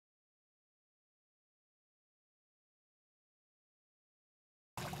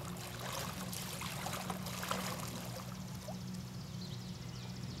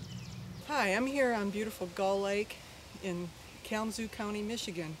Hi, I'm here on beautiful Gull Lake in Kalamazoo County,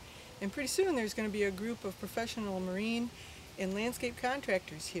 Michigan. And pretty soon there's going to be a group of professional marine and landscape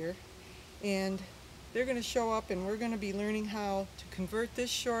contractors here. And they're going to show up and we're going to be learning how to convert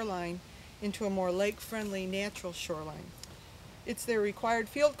this shoreline into a more lake-friendly natural shoreline. It's their required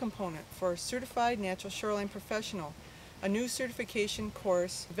field component for Certified Natural Shoreline Professional, a new certification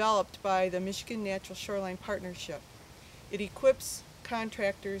course developed by the Michigan Natural Shoreline Partnership. It equips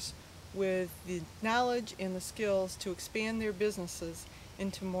contractors with the knowledge and the skills to expand their businesses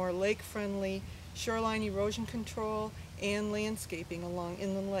into more lake-friendly shoreline erosion control and landscaping along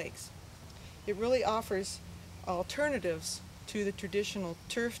inland lakes. It really offers alternatives to the traditional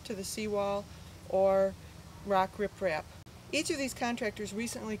turf to the seawall or rock riprap. Each of these contractors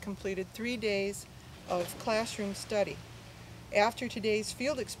recently completed 3 days of classroom study. After today's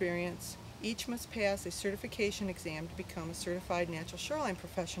field experience, each must pass a certification exam to become a certified natural shoreline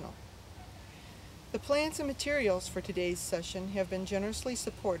professional. The plants and materials for today's session have been generously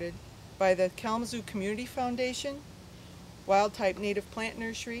supported by the Kalamazoo Community Foundation, Wild Type Native Plant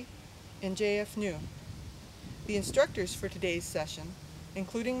Nursery, and JF-New. The instructors for today's session,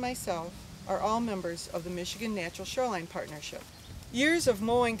 including myself, are all members of the Michigan Natural Shoreline Partnership. Years of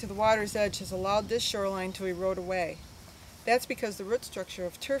mowing to the water's edge has allowed this shoreline to erode away. That's because the root structure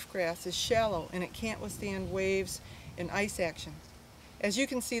of turf grass is shallow and it can't withstand waves and ice action. As you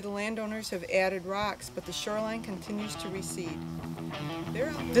can see, the landowners have added rocks, but the shoreline continues to recede.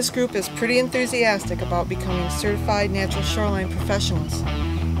 This group is pretty enthusiastic about becoming certified natural shoreline professionals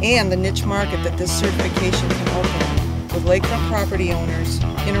and the niche market that this certification can open, with lakefront property owners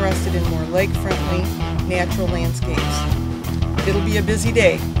interested in more lake-friendly natural landscapes. It'll be a busy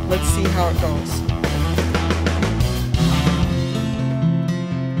day. Let's see how it goes.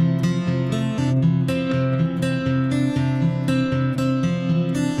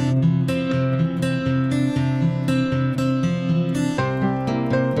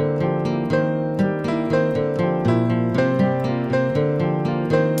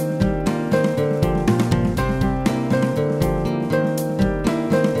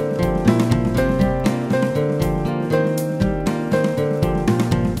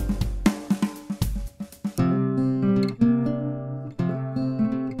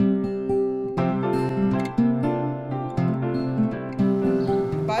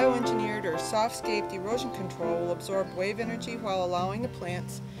 Bioengineered or soft-scaped erosion control will absorb wave energy while allowing the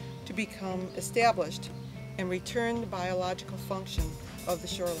plants to become established and return the biological function of the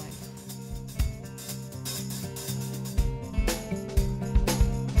shoreline.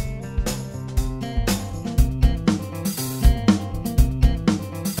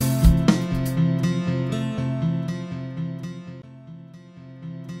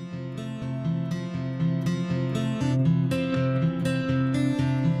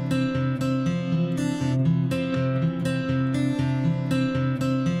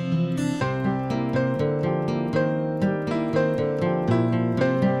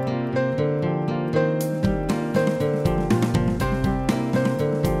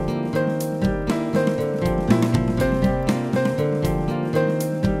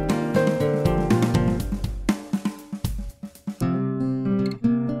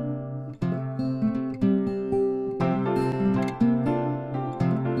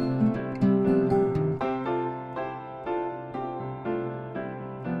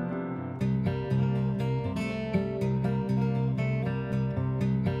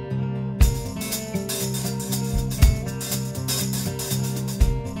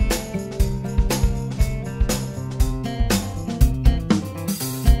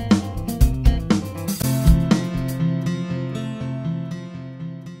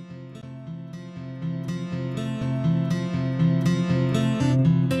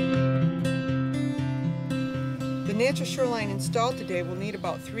 The natural shoreline installed today will need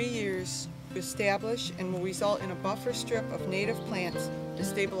about 3 years to establish and will result in a buffer strip of native plants to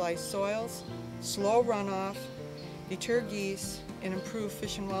stabilize soils, slow runoff, deter geese, and improve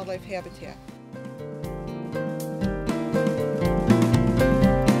fish and wildlife habitat.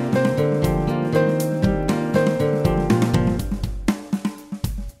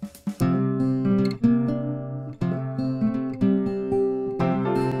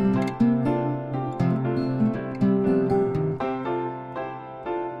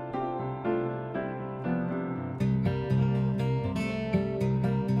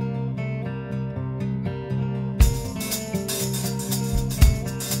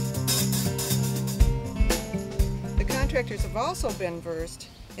 Contractors have also been versed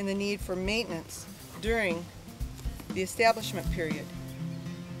in the need for maintenance during the establishment period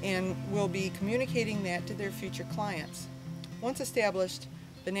and will be communicating that to their future clients. Once established,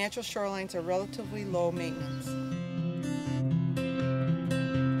 The natural shorelines are relatively low maintenance.